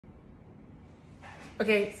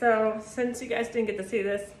Okay, so since you guys didn't get to see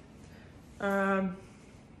this,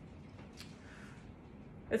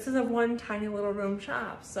 this is a one tiny little room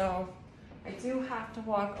shop, so I do have to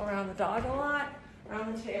walk around the dog a lot,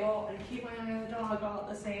 around the table, and keep my eye on the dog all at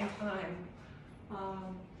the same time.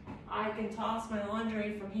 I can toss my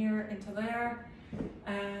laundry from here into there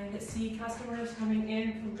and see customers coming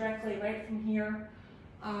in from directly right from here,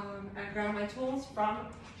 and grab my tools from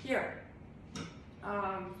here.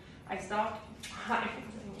 I stopped by,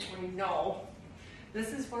 no,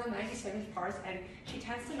 this is one of Maggie's favorite parts, and she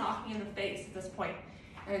tends to knock me in the face at this point.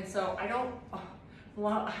 And so I don't,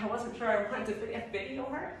 well, I wasn't sure I wanted to video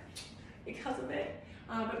her because of it.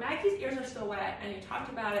 But Maggie's ears are still wet, and you talked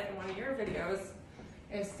about it in one of your videos,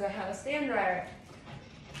 is to have a stand dryer.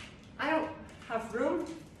 I don't have room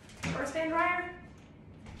for a stand dryer.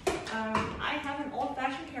 I have an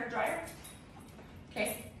old-fashioned hair dryer.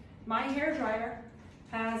 Okay, my hair dryer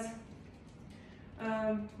has,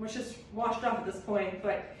 which is washed off at this point,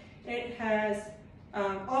 but it has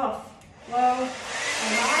off, low, and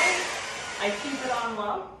high. I keep it on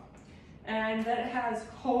low. And then it has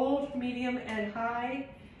cold, medium, and high,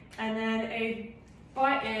 and then a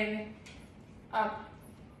button up.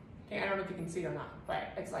 Okay, I don't know if you can see it or not,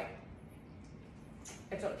 but it's like,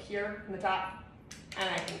 it's up here in the top, and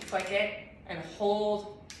I can click it and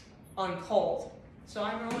hold on cold. So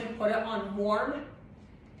I normally put it on warm,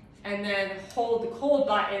 and then hold the cold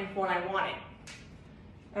button when I want it.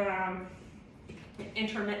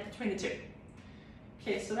 Intermit between the two.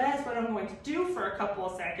 Okay, so that's what I'm going to do for a couple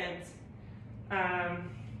of seconds.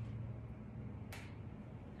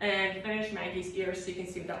 And finish Maggie's ears so you can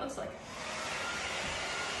see what that looks like.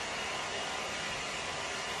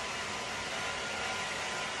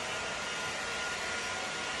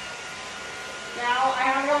 Now I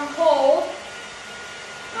have it on cold.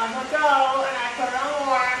 I'm gonna go and I put it on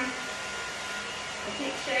warm. I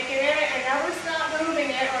keep shaking it and never stop moving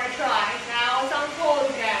it or I try. Now it's on cold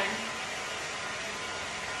again.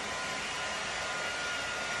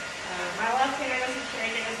 My left hand isn't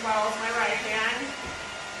shaking as well as my right hand.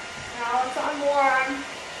 Now it's on warm.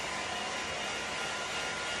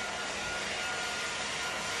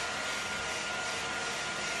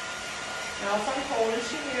 Now it's on cold as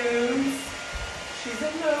she moves. She's a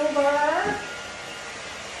mover.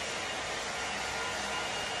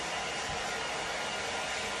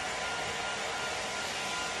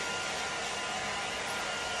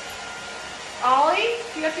 Ollie,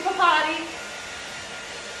 you have to go potty.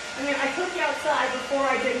 I mean, I took you outside before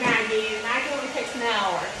I did Maggie, and Maggie only takes an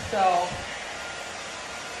hour, so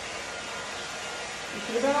you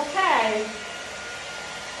should have been okay.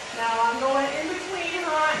 Now I'm going in between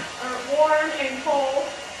hot, or warm and cold.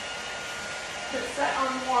 It's set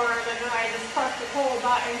on warm, and then I just press the cold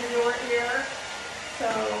button to your ear.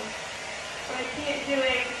 So, but I can't do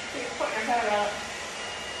it, she's putting her head up.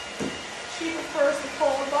 She prefers the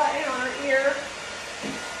cold button on her ear.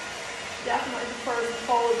 Definitely prefers the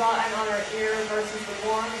cold button on her ear versus the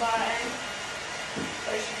warm button.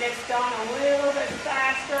 So she gets done a little bit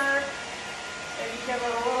faster. And you give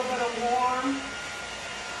her a little bit of warm.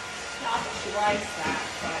 Not that she likes that,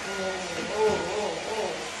 but oh.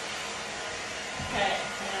 Okay,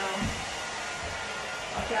 now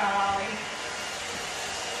watch out, Ollie.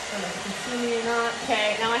 I don't know if you can see me or not.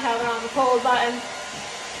 Okay, now I have it on the cold button.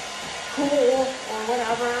 Cool, or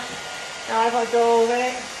whatever. Now I've let go of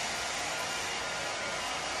it.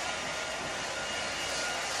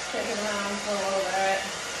 Shake it around for a little bit.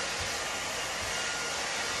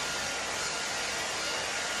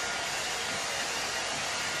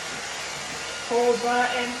 Cold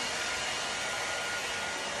button.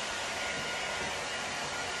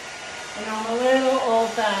 And I'm a little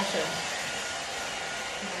old-fashioned.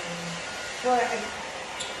 But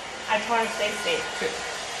I try to stay safe too.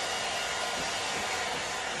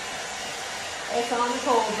 It's on the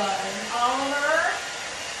cold button. Oliver.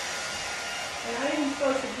 And I'm even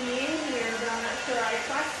supposed to be in here, but I'm not sure I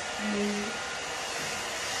trust you.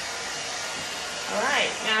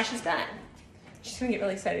 Alright, now she's done. She's gonna get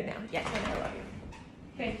really excited now. Yes, I love you.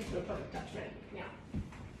 Okay, do a perfect touch, man. Yeah.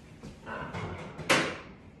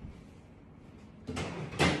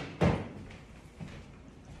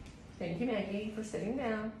 Thank you, Maggie, for sitting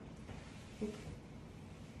down.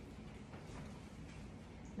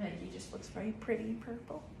 Maggie just looks very pretty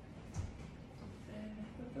purple. And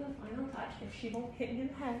for the final touch, if she won't hit me in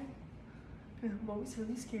the head. I'm always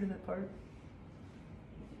really scared of that part.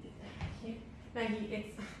 Maggie,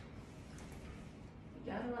 it's...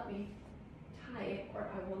 You gotta let me tie it or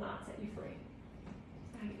I will not set you free.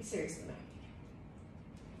 Maggie, seriously, Maggie.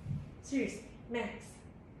 Seriously, Max.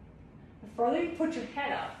 The further you put your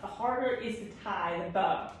head up, the harder it is to tie the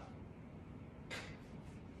bow.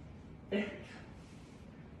 There we go.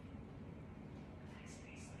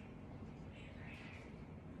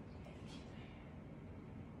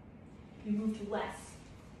 You move to less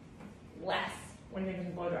when you're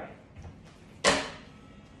doing blow dry.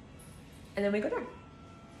 And then we go down.